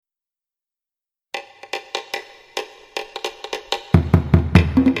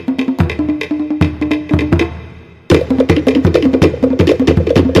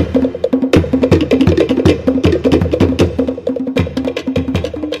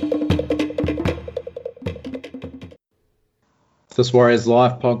This Warriors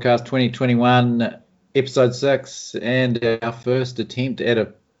Life podcast 2021, episode 6, and our first attempt at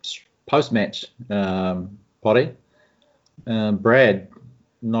a post-match potty. Brad,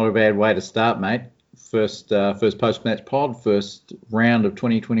 not a bad way to start, mate. First post-match pod, first round of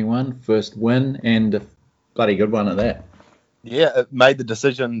 2021, first win, and a bloody good one at that. Yeah, it made the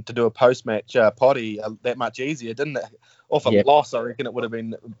decision to do a post-match potty that much easier, didn't it? Off a loss, I reckon it would have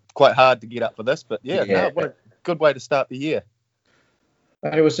been quite hard to get up for this, but what a good way to start the year.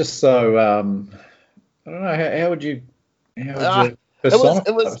 It was just so, I don't know, how would you personify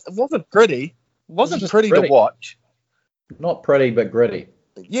it wasn't pretty. It wasn't pretty to watch. Not pretty, but gritty.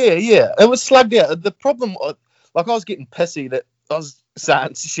 Yeah. It was slugged out. The problem, like I was getting pissy that I was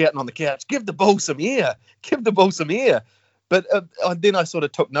shouting on the couch, give the ball some air. But then I sort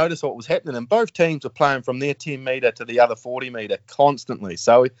of took notice of what was happening, and both teams were playing from their 10 metre to the other 40 metre constantly.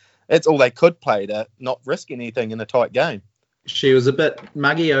 So that's all they could play to not risk anything in a tight game. She was a bit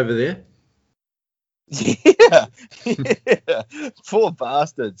muggy over there. Yeah. Poor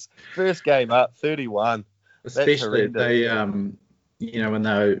bastards. First game up, 31. Especially they, when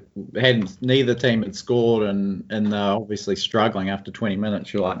neither team had scored and they're obviously struggling after 20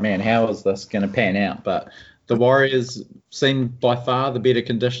 minutes. You're like, man, how is this going to pan out? But the Warriors seemed by far the better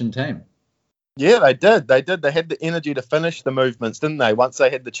conditioned team. Yeah, they did. They had the energy to finish the movements, didn't they? Once they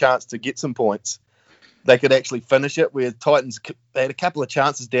had the chance to get some points, they could actually finish it, where Titans, they had a couple of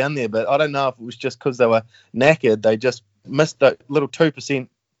chances down there, but I don't know if it was just because they were knackered. They just missed the little 2%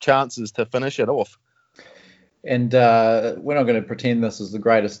 chances to finish it off. And we're not going to pretend this is the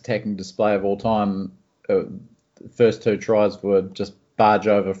greatest attacking display of all time. The first two tries were just barge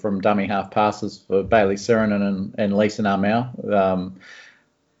over from dummy half passes for Bailey Sirinen and Lisa Narmel.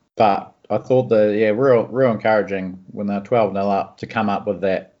 But I thought real encouraging when they were 12-0 up to come up with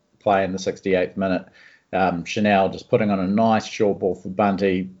that play in the 68th minute. Chanel just putting on a nice short ball for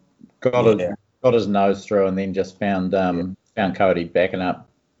Bunty, got his nose through, and then just found Cody backing up.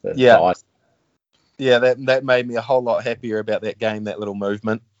 That made me a whole lot happier about that game. That little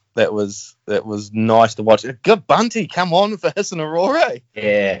movement that was nice to watch. Good Bunty, come on for Hisson Aurora.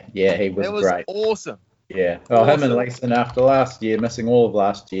 Yeah, he was great. That was awesome. Yeah, well, him and Leeson after last year, missing all of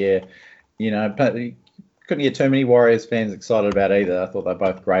last year, couldn't get too many Warriors fans excited about either. I thought they're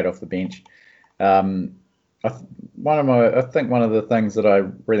both great off the bench. I think one of the things that I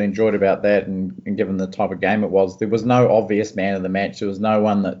really enjoyed about that, and given the type of game it was, there was no obvious man of the match. There was no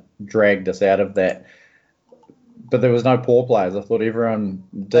one that dragged us out of that. But there was no poor players. I thought everyone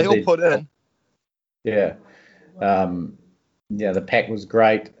did. They all put in. Yeah. The pack was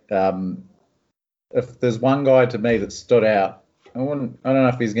great. If there's one guy to me that stood out, I don't know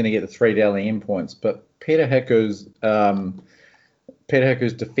if he's going to get the 3 Dally M points, but Peter Hiku's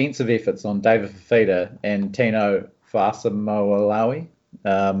defensive efforts on David Fafita and Tino Fa'asamoalawi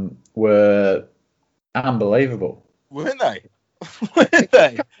were unbelievable. Weren't they?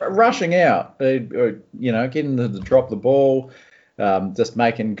 Rushing out, getting to drop the ball, just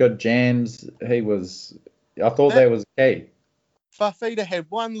making good jams. I thought that was key. Fafita had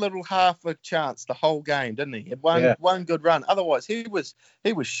one little half a chance the whole game, didn't he? He had one good run. Otherwise, he was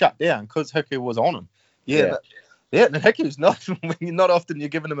shut down because Hiku was on him. And Hiku's not often you're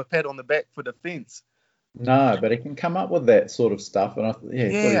giving him a pat on the back for defence. No, but he can come up with that sort of stuff. And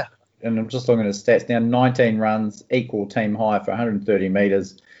and I'm just looking at his stats now: 19 runs, equal team high for 130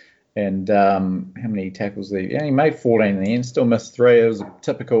 metres, and how many tackles did he? He made 14 in the end, still missed 3. It was a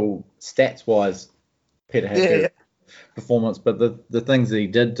typical stats-wise Peter Hiku performance, but the things that he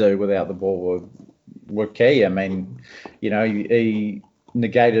did do without the ball were key. I mean, he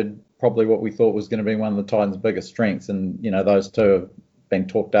negated probably what we thought was going to be one of the Titans' biggest strengths, and those two have been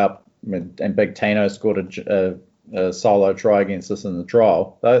talked up. And Big Tino scored a solo try against us in the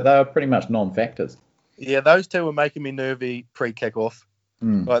trial. They were pretty much non-factors. Yeah, those two were making me nervy pre-kickoff.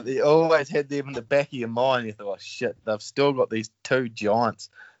 Like, they always had them in the back of your mind. You thought, oh shit, they've still got these two giants.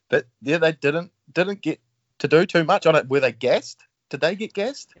 But yeah, they didn't get to do too much on it. Were they gassed? Did they get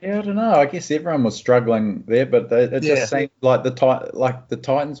gassed? Yeah, I don't know. I guess everyone was struggling there, but it just seemed like the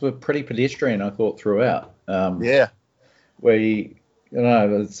Titans were pretty pedestrian, I thought, throughout.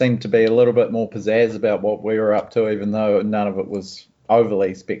 It seemed to be a little bit more pizzazz about what we were up to, even though none of it was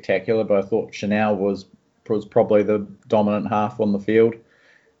overly spectacular. But I thought Chanel was probably the dominant half on the field.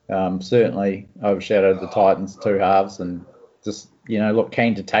 Certainly overshadowed the Titans' two halves, and just looked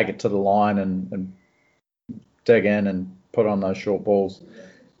keen to take it to the line and dig in and put on those short balls.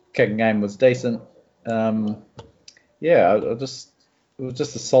 Kicking game was decent. It was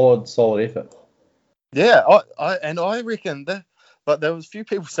just a solid effort. Yeah, I reckon that. But there was a few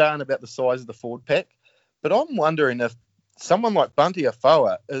people saying about the size of the forward pack, but I'm wondering if someone like Bunty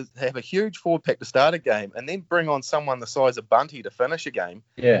Afoa have a huge forward pack to start a game, and then bring on someone the size of Bunty to finish a game.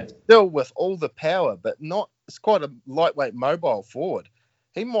 Yeah. Still with all the power, but not. It's quite a lightweight, mobile forward.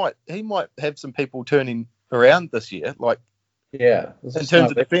 He might have some people turning around this year. Like, yeah, in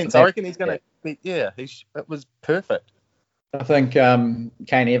terms of defence, I reckon he's going to be. Yeah, it was perfect. I think Kane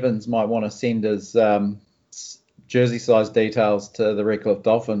Evans might want to send his jersey size details to the Redcliffe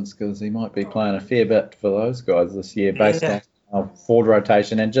Dolphins, because he might be playing a fair bit for those guys this year based on forward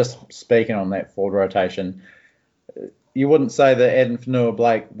rotation. And just speaking on that forward rotation, you wouldn't say that Adam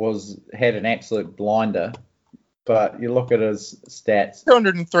Fanua-Blake had an absolute blinder, but you look at his stats.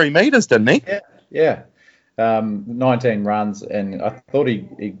 203 metres, didn't he? Yeah. 19 runs, and I thought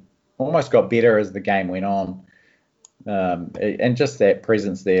he almost got better as the game went on. And just that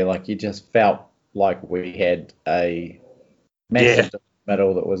presence there, like, you just felt like we had a massive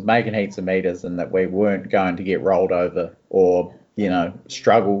middle that was making heaps of meters, and that we weren't going to get rolled over or,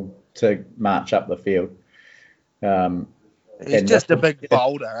 struggle to march up the field. He's just a big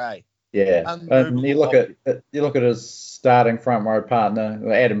boulder, eh? Yeah. And you look at his starting front row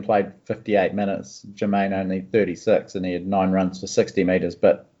partner. Adam played 58 minutes, Jermaine only 36, and he had 9 runs for 60 meters.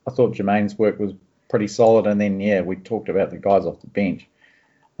 But I thought Jermaine's work was pretty solid. And then, we talked about the guys off the bench.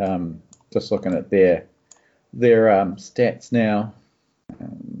 Just looking at their stats now.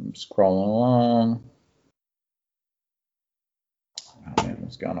 Scrolling along. Oh man,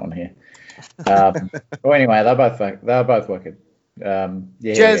 what's going on here? Well, anyway, they're both wicked.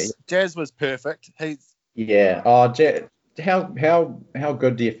 Jazz was perfect. How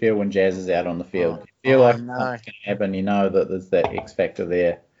good do you feel when Jazz is out on the field? You feel like something's going to happen. You know that there's that X factor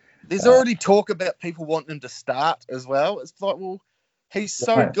there. There's already talk about people wanting him to start as well. It's like, well, he's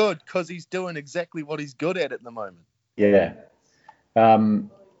so good because he's doing exactly what he's good at the moment. Yeah.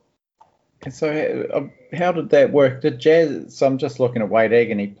 And so how did that work? Did Jazz? So I'm just looking at Wade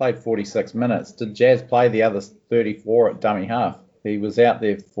Egan. He played 46 minutes. Did Jazz play the other 34 at dummy half? He was out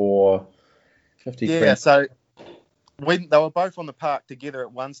there for 53. Yeah, so when they were both on the park together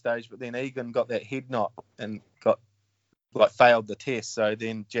at one stage, but then Egan got that head knock and failed the test. So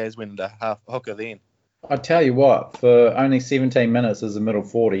then Jazz went into half hooker then. I tell you what, for only 17 minutes as a middle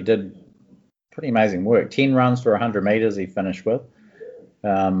forward, he did pretty amazing work. 10 runs for 100 metres he finished with.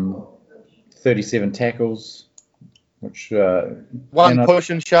 37 tackles, which... one push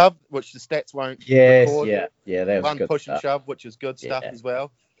and shove, which the stats won't record. Yeah, that was one good push stuff. and shove, which is good stuff as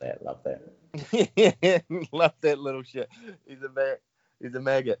well. Love that. Love that little shit. He's a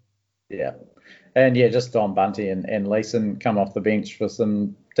maggot. Yeah. And, just Don Bunty and Leeson come off the bench for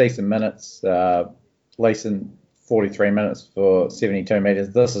some decent minutes. Leeson, 43 minutes for 72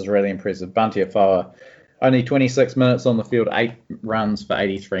 metres. This is really impressive. Bunty Afoa, only 26 minutes on the field, 8 runs for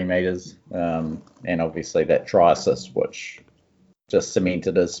 83 metres. And obviously that try assist, which just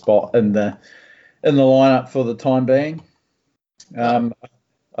cemented his spot in the lineup for the time being.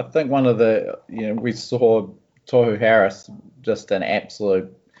 I think one of the, we saw Tohu Harris, just an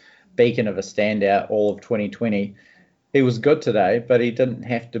absolute beacon of a standout all of 2020. He was good today, but he didn't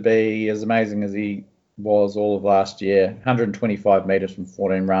have to be as amazing as he was all of last year. 125 metres from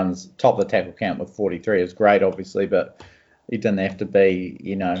 14 runs, top of the tackle count with 43 is great, obviously, but he didn't have to be,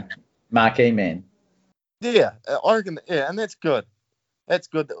 marquee man. Yeah, I reckon, and that's good. That's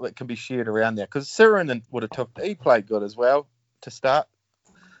good that it can be shared around there, because Siren he played good as well to start.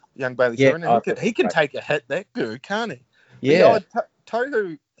 Young Bailey Siren, he can take a hit, that goo, can't he? Yeah.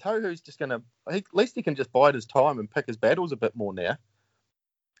 Tohu's just going to, at least he can just bide his time and pick his battles a bit more now.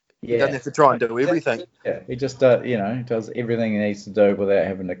 Yeah. He doesn't have to try and do everything. Yeah, he just does everything he needs to do without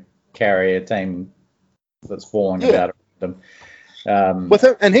having to carry a team that's falling about him.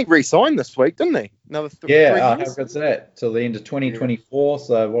 And he re-signed this week, didn't he? Another 3 years? How good's that? Till the end of 2024.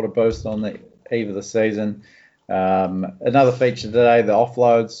 So what a boost on the eve of the season. Another feature today, the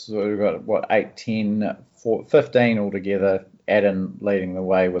offloads. So we've got 8, 10, 15 altogether. Adam leading the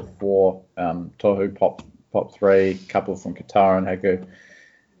way with 4. Tohu pop 3, couple from Katara and Haku.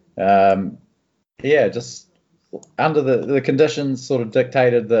 Just under the conditions sort of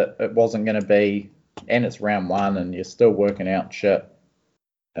dictated that it wasn't going to be, and it's round 1 and you're still working out shit.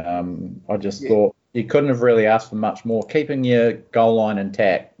 I just thought you couldn't have really asked for much more. Keeping your goal line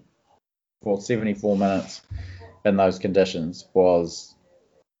intact for 74 minutes in those conditions was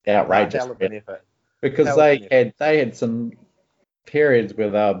outrageous. Because they had some periods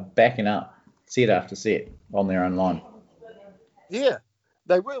where they were backing up set after set on their own line. Yeah.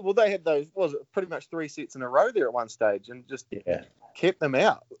 They were. Well, they had those, pretty much 3 sets in a row there at one stage and just kept them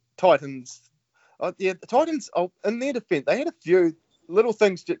out. Titans, in their defence, they had a few little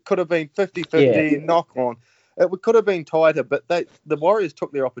things that could have been 50-50 knock on. could have been tighter, but the Warriors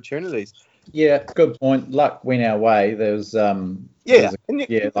took their opportunities. Yeah, good point. Luck went our way. There was that's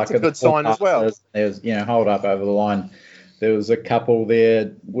a good sign as well. There was hold up over the line. There was a couple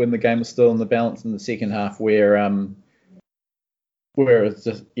there when the game was still in the balance in the second half where it's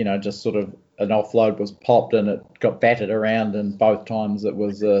just sort of an offload was popped and it got battered around, and both times it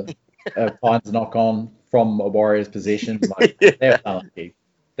was a Pines knock on from a Warriors possession. Like, that was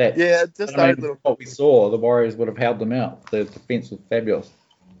unlucky. What we saw, the Warriors would have held them out. The defence was fabulous.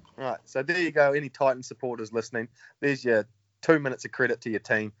 Right, so there you go. Any Titan supporters listening, there's your 2 minutes of credit to your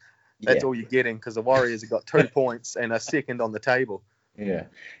team. That's all you're getting, because the Warriors have got 2 points and are second on the table. Yeah,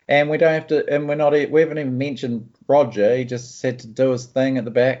 and we don't have to, and we haven't even mentioned Roger. He just had to do his thing at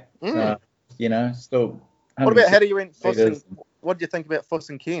the back. Still. What about how do you rent Fuss? What do you think about Fuss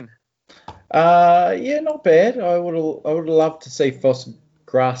and Ken? Not bad. I would have loved to see Fuss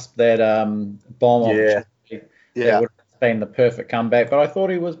grasp that bomb opportunity. That would have been the perfect comeback. But I thought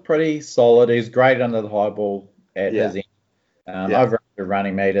he was pretty solid. He's great under the high ball at his end. Over 100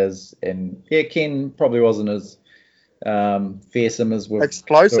 running meters, and Ken probably wasn't as fearsome as with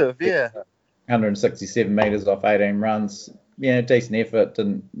explosive. 167 meters off 18 runs. Decent effort,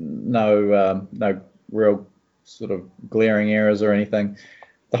 and no real sort of glaring errors or anything.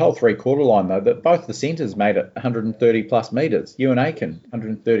 The whole 3/4 line, though, that both the centres made it 130 plus metres. Ewan Aiken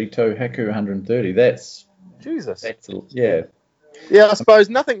 132, Haku 130. That's Jesus. Yeah, I suppose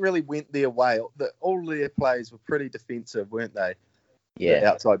nothing really went their way. All their plays were pretty defensive, weren't they? Yeah. The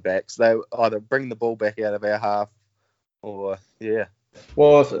outside backs. They either bring the ball back out of our half or,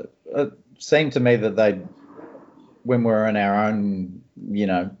 Well, it seemed to me that when we were in our own,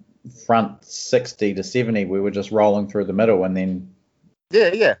 front 60 to 70, we were just rolling through the middle and then...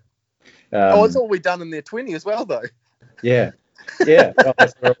 Yeah. It's all we done in their 20 as well, though. Yeah. Well,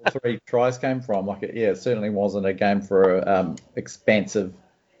 that's where all 3 tries came from. It certainly wasn't a game for expansive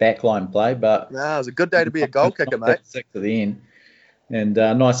backline play, but... No, it was a good day to be a goal kicker, mate. 6 at the end. And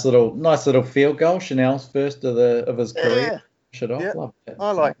nice little field goal. Chanel's first of his career. Love that.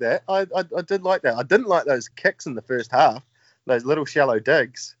 I like that. I did like that. I didn't like those kicks in the first half. Those little shallow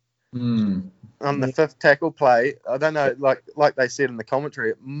digs. On the 5th tackle play, I don't know, like they said in the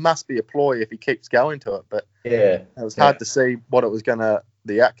commentary, it must be a ploy if he keeps going to it. But it was hard to see what it was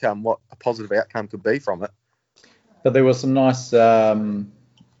the outcome, what a positive outcome could be from it. But there was some nice,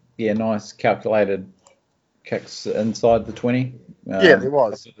 nice calculated kicks inside the 20. There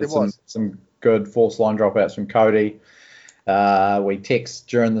was. Some good force line dropouts from Cody. We text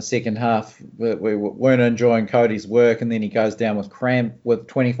during the second half. We weren't enjoying Cody's work, and then he goes down with cramp with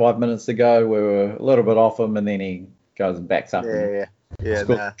 25 minutes to go. We were a little bit off him, and then he goes and backs up.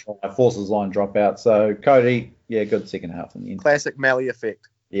 Forces line dropout. So Cody, good second half in the end. Classic Mally effect.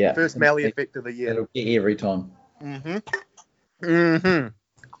 Yeah. First Mally effect of the year. It'll get every time. I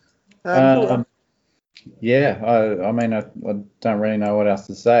don't really know what else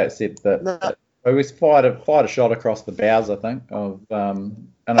to say except that it was fired a shot across the bows, I think. Because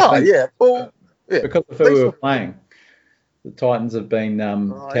of who we were playing, the Titans have been.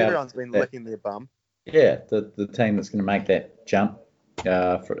 Everyone's been licking their bum. Yeah, the team that's going to make that jump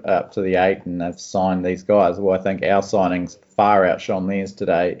up to the 8, and they've signed these guys. Well, I think our signings far outshone theirs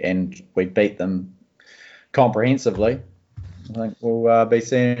today, and we beat them comprehensively. I think we'll be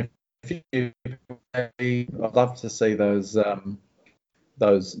seeing a few. I'd love to see those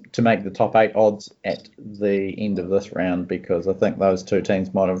to make the top 8 odds at the end of this round, because I think those 2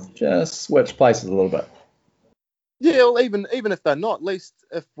 teams might have just switched places a little bit. Yeah, well, even if they're not, at least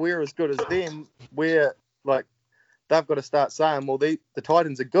if we're as good as them, we're like, they've got to start saying, well, the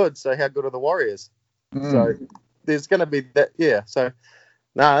Titans are good, so how good are the Warriors? So there's going to be that, So,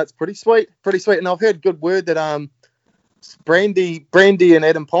 it's pretty sweet. And I've heard good word that Brandy and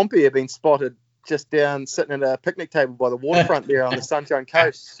Adam Pompey have been spotted just down sitting at a picnic table by the waterfront there on the Sunshine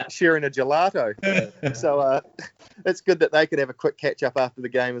Coast, sharing a gelato. So it's good that they could have a quick catch up after the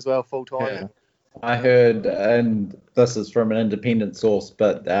game as well, full time. Yeah. I heard, and this is from an independent source,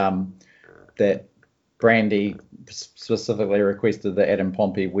 but that Brandy specifically requested that Adam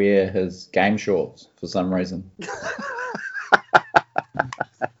Pompey wear his game shorts for some reason.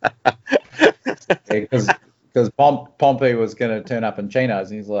 Because Pompey was going to turn up in chinos,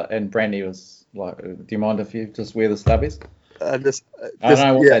 and he's like, and Brandy was like, "Do you mind if you just wear the stubbies?" I don't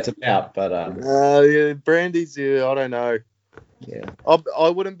know what that's about, but Brandy's. I don't know. Yeah, I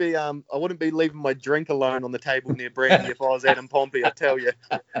wouldn't be leaving my drink alone on the table near Brandy if I was Adam Pompey. I tell you,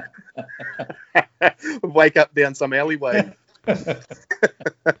 wake up down some alleyway.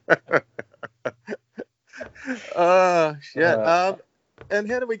 Oh shit! And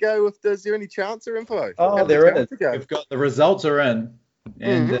how do we go with? Is there any chance or info? Oh, there is. We've got the results are in,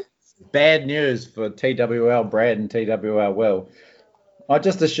 and it's bad news for TWL Brad and TWL Will. I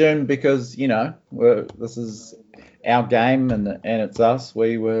just assumed because this is our game and it's us.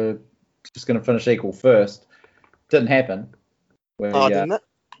 We were just going to finish equal first. Didn't happen. Didn't it?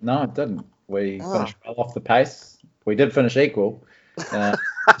 No, it didn't. We finished well off the pace. We did finish equal. So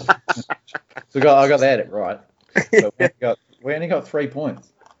I got that right. But we only got 3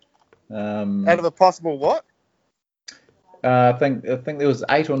 points. Out of a possible what? I think there was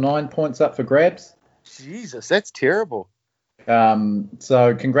 8 or 9 points up for grabs. Jesus, that's terrible.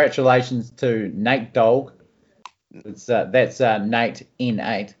 So congratulations to Nate Dog. That's Nate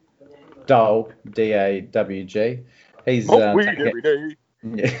N8 Dog DAWG. He's every day.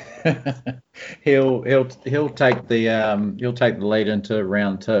 Yeah. he'll take the lead into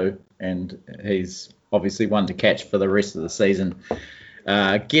round 2, and he's obviously one to catch for the rest of the season.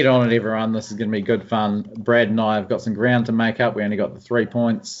 Get on it, everyone. This is going to be good fun. Brad and I have got some ground to make up. We only got the 3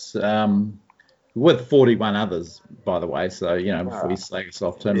 points with 41 others, by the way. So, before you slag us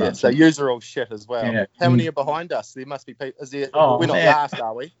off too much. So yous are all shit as well. Yeah. How many are behind us? There must be people. We're not last,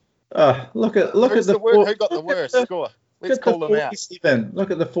 are we? Look at who got the worst score? Let's call them out.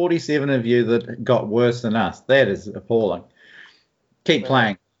 Look at the 47 of you that got worse than us. That is appalling. Keep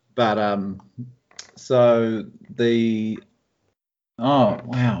playing. But, so the... Oh,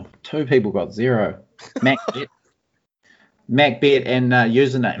 wow. 2 people got 0. MacBet and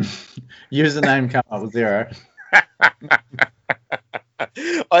username. Username come up with 0.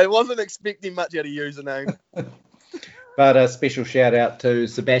 I wasn't expecting much out of username. But a special shout out to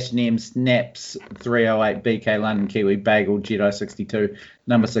Sebastian M, Snaps 308, BK London, Kiwi, Bagel, Jedi 62,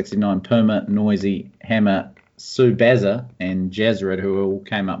 number 69, Puma, Noisy, Hammer, Sue Bazza, and Jazred, who all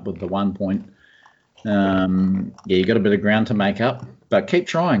came up with the 1 point. You got a bit of ground to make up, but keep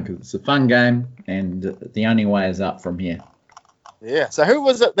trying because it's a fun game, and the only way is up from here. Yeah. So who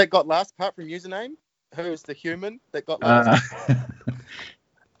was it that got last apart from username? Who's the human that got last?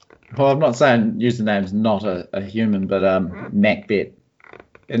 Well, I'm not saying username's not a human, but MacBet.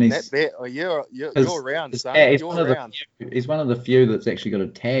 And MacBet, you're around, son. Yeah, he's one of the few that's actually got a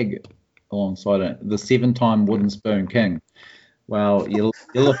tag alongside it. The 7-time Wooden Spoon King. Well, you're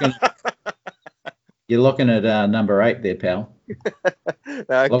looking at number 8 there, pal.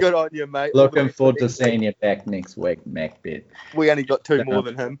 Good on you, mate. Looking forward to seeing you back next week, MacBet. We only got 2 more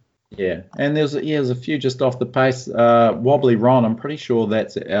than him. Yeah, and there's a few just off the pace. Wobbly Ron, I'm pretty sure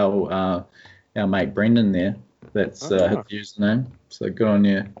that's our mate Brendan there. That's his username. So good on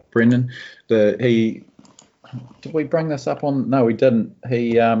you, Brendan. Did we bring this up on? No, we didn't.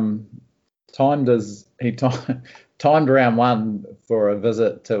 He timed round 1 for a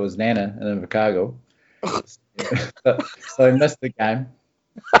visit to his nana in Invercargill. So he missed the game.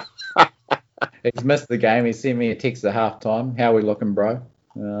 He's missed the game. He sent me a text at halftime. How we looking, bro?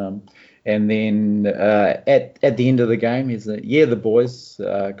 And then at the end of the game, he's like, the boys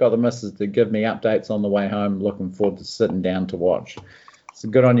got the missus to give me updates on the way home. Looking forward to sitting down to watch. So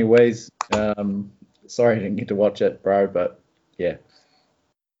good on you, Weez. Sorry I didn't get to watch it, bro, but yeah.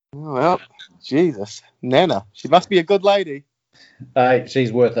 Oh, well, Jesus. Nana, she must be a good lady.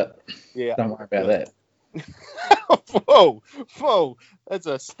 She's worth it. Yeah. Don't worry about that. Whoa. That's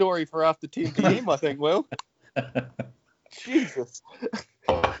a story for after 10 p.m., I think, Will. Jesus.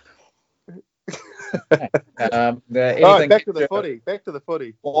 All right, back to the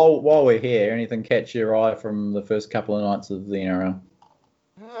footy. While we're here, anything catch your eye from the first couple of nights of the NRL?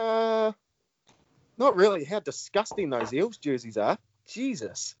 Not really. How disgusting those Eels jerseys are.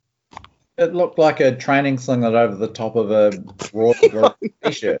 Jesus. It looked like a training singlet over the top of a Royal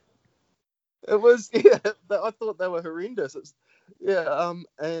t-shirt. It was, yeah. I thought they were horrendous. And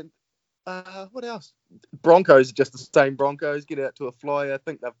what else? Broncos are just the same Broncos. Get out to a flyer. I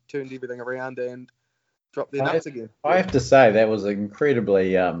think they've turned everything around and dropped their nuts again. I have to say that was an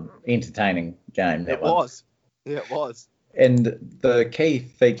incredibly entertaining game. It was. And the key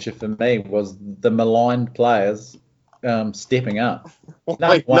feature for me was the maligned players stepping up.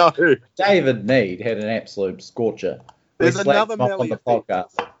 David Mead had an absolute scorcher. There's another Mally on the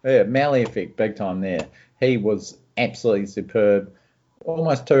podcast. Yeah, Mally effect big time there. He was absolutely superb.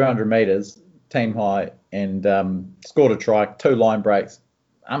 Almost 200 metres, team high, and scored a try, 2 line breaks.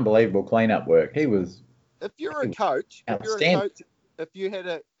 Unbelievable clean-up work. He was. If you're a coach, if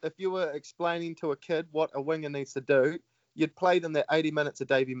you were explaining to a kid what a winger needs to do, you'd play them that 80 minutes of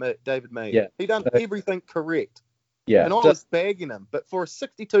David Mead. Yeah. He done everything correct. Yeah. And I was bagging him, but for a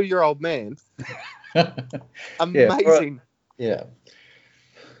 62-year-old man, amazing. Yeah.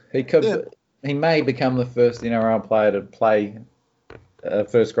 He could. Yeah. He may become the first NRL player to play a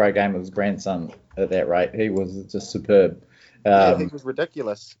first grade game with his grandson at that rate. He was just superb. He was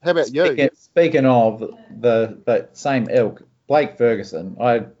ridiculous. How about you? Speaking of the same ilk, Blake Ferguson.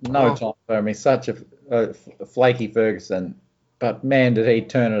 I had no time for him. He's such a flaky Ferguson, but man, did he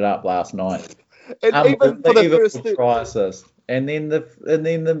turn it up last night! And even for the first try assist, and then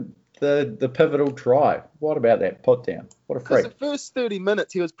the pivotal try. What about that put down? What a freak! The first 30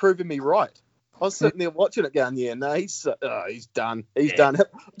 minutes, he was proving me right. I was sitting there watching it going, yeah, no, he's done. He's done. Do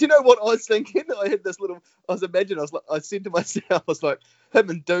you know what I was thinking? I had this I said to myself, I was like, him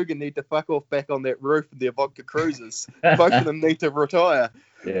and Dugan need to fuck off back on that roof of their vodka cruisers. Both of them need to retire.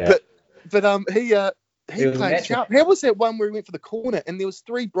 Yeah. But he played sharp. How was that one where he went for the corner and there was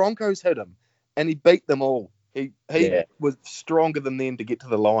 3 Broncos hit him and he beat them all? He was stronger than them to get to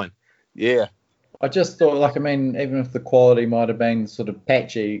the line. Yeah. I just thought, even if the quality might have been sort of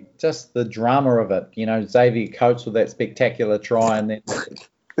patchy, just the drama of it. Xavier Coates with that spectacular try and then...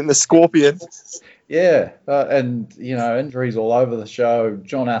 and the Scorpion. Yeah. And, injuries all over the show.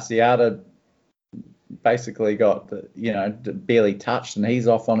 John Asiata basically got, barely touched and he's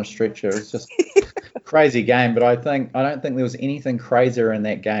off on a stretcher. It's just crazy game. But I don't think there was anything crazier in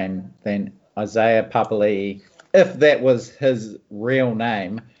that game than Isaiah Papali'i, if that was his real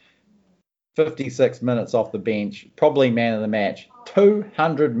name. 56 minutes off the bench, probably man of the match,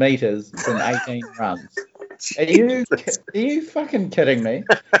 200 metres in 18 runs. Are you fucking kidding me?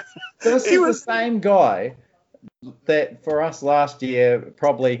 This is the same guy that for us last year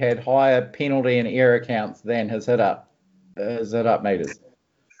probably had higher penalty and error counts than his hit up meters.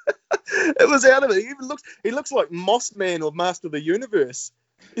 It was out of it. He looks like Mossman or Master of the Universe.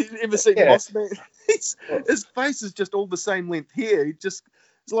 You ever seen Mossman? His face is just all the same length here. It's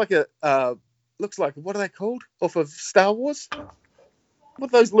like looks like, what are they called? Off of Star Wars? What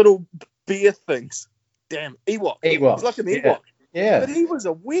are those little bear things? Damn, Ewok. He's like an Ewok. Yeah. But he was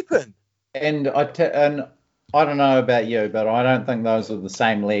a weapon. And I don't know about you, but I don't think those are the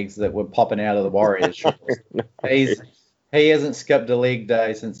same legs that were popping out of the Warriors shorts. He hasn't skipped a leg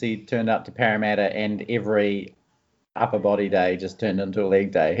day since he turned up to Parramatta, and every upper body day just turned into a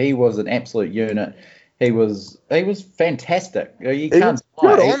leg day. He was an absolute unit. He was fantastic. You can't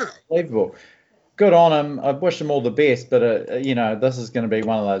good on him. Unbelievable. Good on him. I wish him all the best, but this is going to be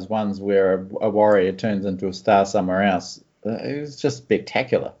one of those ones where a Warrior turns into a star somewhere else. It was just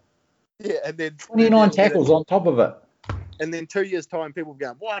spectacular. Yeah, and then 29 tackles on top of it. And then 2 years' time, people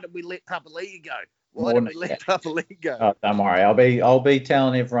going, "Why did we let Papali'i go? Why did we let Papali'i go?" Oh, don't worry, I'll be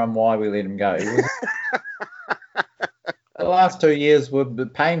telling everyone why we let him go. The last 2 years were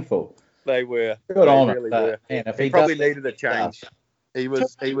painful. They were. Good on him. Really were. And if he probably needed a change. He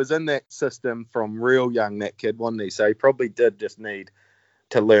was in that system from real young, that kid, wasn't he? So he probably did just need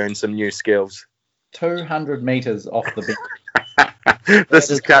to learn some new skills. 200 metres off the bench. This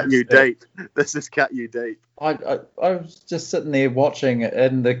has cut you deep. I was just sitting there watching it,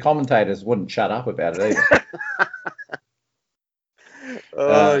 and the commentators wouldn't shut up about it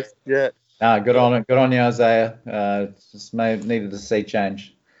either. Yeah. Good on it. Good on you, Isaiah. Just needed to see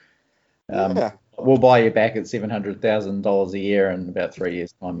change. We'll buy you back at $700,000 a year in about 3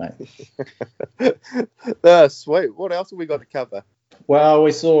 years' time, mate. Sweet. What else have we got to cover? Well,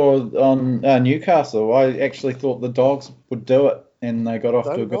 we saw on Newcastle. I actually thought the Dogs would do it, and they got off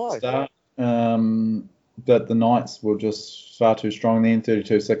to a good start. But the Knights were just far too strong then,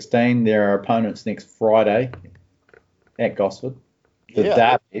 32-16. There are opponents next Friday at Gosford.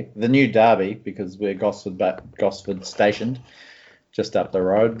 Derby, the new Derby, because we're Gosford stationed just up the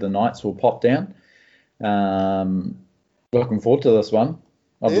road. The Knights will pop down. Looking forward to this one.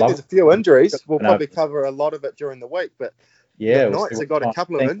 There's a few injuries. We'll probably cover a lot of it during the week, but the Knights have got a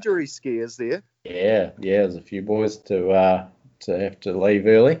couple of injury scares there. Yeah, there's a few boys to have to leave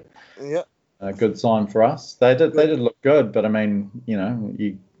early. Yeah, a good sign for us. They did look good, but I mean,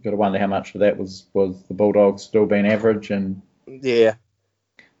 you got to wonder how much of that was the Bulldogs still being average, and yeah,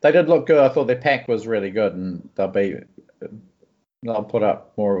 they did look good. I thought their pack was really good, and they'll put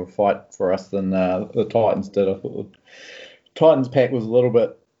up more of a fight for us than the Titans did. I thought the Titans pack was a little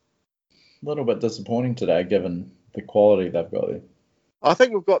bit disappointing today, given the quality they've got there. I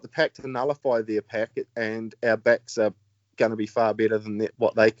think we've got the pack to nullify their pack, and our backs are going to be far better than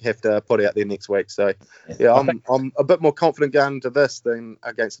what they have to put out there next week. So, yeah, I'm a bit more confident going into this than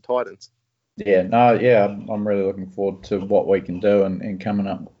against the Titans. I'm really looking forward to what we can do and coming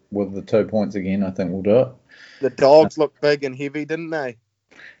up with the 2 points again. I think we'll do it. The Dogs looked big and heavy, didn't they?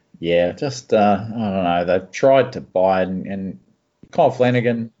 Yeah, just, I don't know. They've tried to buy and Kyle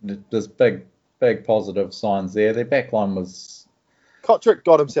Flanagan, there's big positive signs there. Their backline was... Kotrick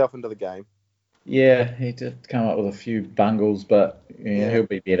got himself into the game. Yeah, he did come up with a few bungles, but he'll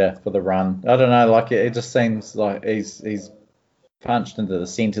be better for the run. I don't know, like it just seems like he's punched into the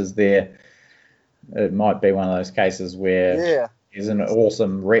centres there. It might be one of those cases where he's an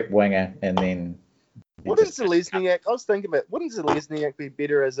awesome rep winger, and then wouldn't Zelezniak? I was thinking about wouldn't Zelezniak be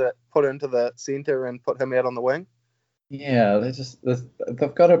better as a put into the centre and put him out on the wing? Yeah, they've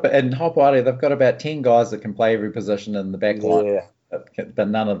got in Hopewadi, they've got about 10 guys that can play every position in the back line. Yeah. But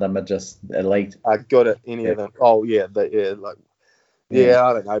none of them are just elite. I got it. Any of them? Oh yeah, I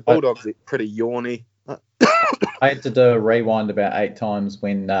don't know. Bulldogs are pretty yawny. I had to do a rewind about 8 times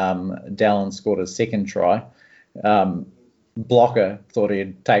when Dallin scored his second try. Blocker thought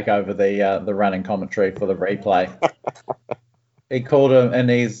he'd take over the running commentary for the replay. He called him, and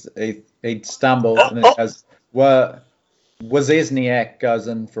he'd stumbled, and then he goes, Wozniak goes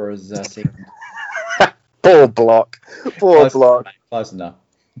in for his second. Poor block. Close enough.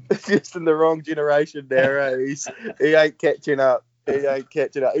 Just in the wrong generation there. Eh? He ain't catching up. He's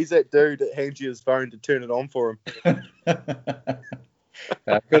that dude that hands you his phone to turn it on for him.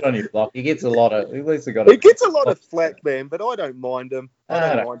 Good on you, Block. He gets a lot of. He gets a lot of flack, man. But I don't mind him.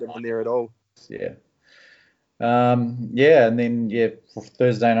 I don't mind him in there at all. Yeah. And then for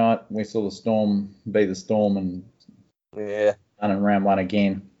Thursday night we saw the Storm be the Storm and run in round 1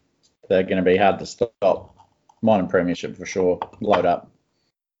 again. They're going to be hard to stop. Mine in Premiership for sure. Load up.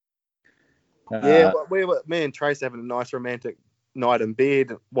 Me and Trace having a nice romantic night in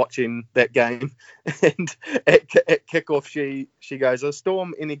bed watching that game, and at kickoff she goes, "Is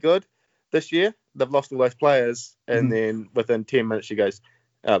Storm any good this year? They've lost all those players," and then within 10 minutes she goes,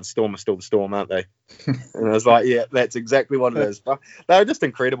 "The Storm are still the Storm, aren't they?" And I was like, "Yeah, that's exactly what it is." They're just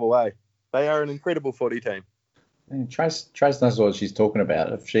incredible, eh? They are an incredible footy team. Trace knows what she's talking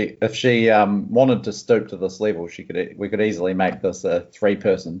about. If she wanted to stoop to this level, we could easily make this a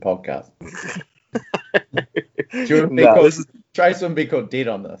 3-person podcast. Trace wouldn't be called dead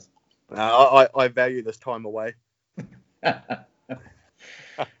on this. I value this time away.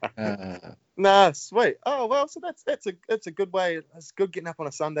 Sweet. Oh well, so that's a good way. It's good getting up on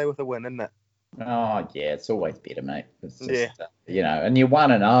a Sunday with a win, isn't it? Oh yeah, it's always better, mate. It's just, and you're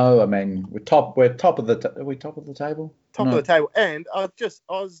 1-0. I mean, we're top of the top of the table. Top of the table, and I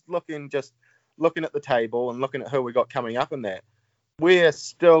was looking at the table and looking at who we got coming up in that. We're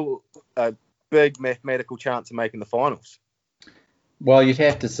still a big mathematical chance of making the finals. Well, you'd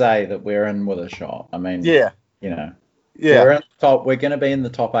have to say that we're in with a shot. I mean, we're in the top. We're going to be in the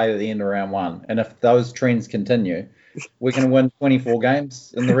top 8 at the end of round 1, and if those trends continue, we're going to win 24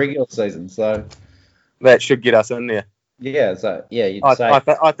 games in the regular season. So that should get us in there. Yeah. So you'd say.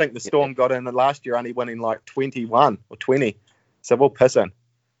 I think the Storm got in last year only winning like 21 or 20. So we'll piss in.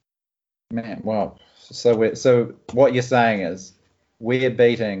 Man, well, so what you're saying is we're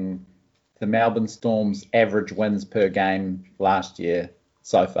beating the Melbourne Storm's average wins per game last year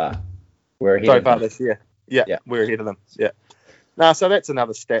so far. We're ahead of them this year. Yeah, we're ahead of them. Yeah. No, so that's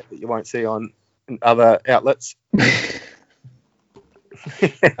another stat that you won't see on other outlets.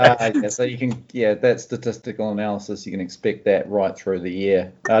 So you can, that statistical analysis, you can expect that right through the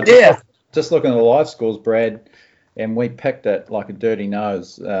year. Just looking at the live scores, Brad, and we picked it like a dirty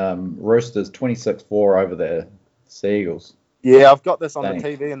nose. Roosters 26-4 over the Seagulls. Yeah, I've got this on the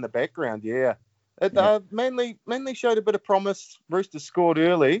TV in the background. Yeah. Manly showed a bit of promise. Roosters scored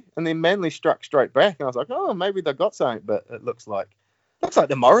early, and then Manly struck straight back. And I was like, oh, maybe they got something. But it looks like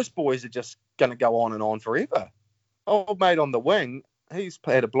the Morris boys are just going to go on and on forever. Old mate on the wing, he's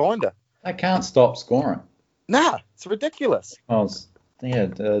had a blinder. They can't stop scoring. Nah, it's ridiculous. Double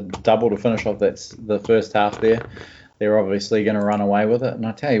to finish off the first half there. They're obviously going to run away with it. And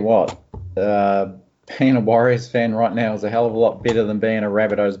I tell you what, being a Warriors fan right now is a hell of a lot better than being a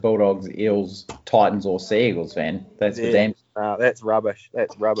Rabbitohs, Bulldogs, Eels, Titans, or Sea Eagles fan. That's for damn. That's rubbish.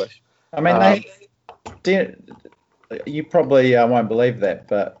 I mean, you probably won't believe that,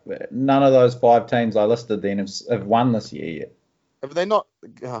 but none of those 5 teams I listed then have won this year yet. Have they not?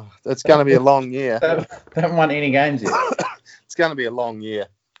 It's going to be a long year. They haven't won any games yet. It's going to be a long year.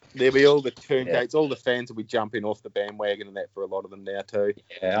 There'll be all the turngates, all the fans will be jumping off the bandwagon and that for a lot of them now too.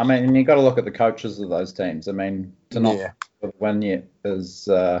 Yeah, I mean, you've got to look at the coaches of those teams. I mean, to not win yet is...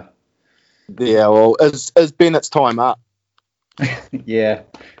 is Bennett's time up? Yeah.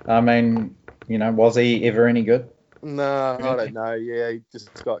 I mean, was he ever any good? No, I don't know. Yeah, he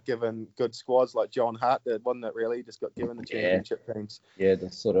just got given good squads like John Hart did, wasn't it, really? He just got given the championship teams. Yeah,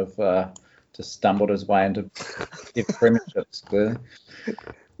 just sort of just stumbled his way into premierships, clearly.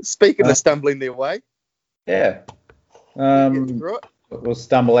 Speaking of stumbling their way. Yeah. We'll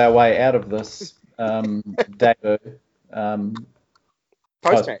stumble our way out of this debut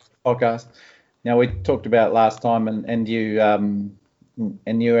post-match podcast. Now we talked about it last time, and you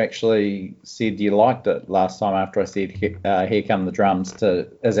actually said you liked it last time after I said "Here Come the Drums"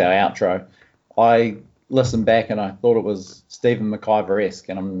 as our outro. I listened back and I thought it was Stephen McIver-esque,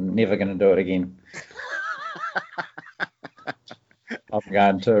 and I'm never going to do it again. I'm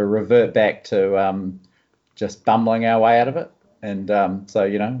going to revert back to just bumbling our way out of it. And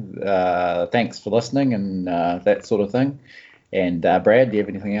so, thanks for listening and that sort of thing. And Brad, do you have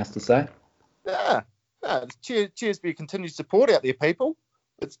anything else to say? Yeah. Cheers for your continued support out there, people.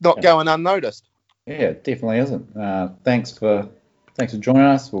 It's not going unnoticed. Yeah, it definitely isn't. Thanks for joining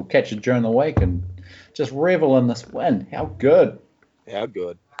us. We'll catch you during the week and just revel in this win. How good. How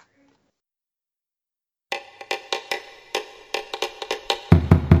good.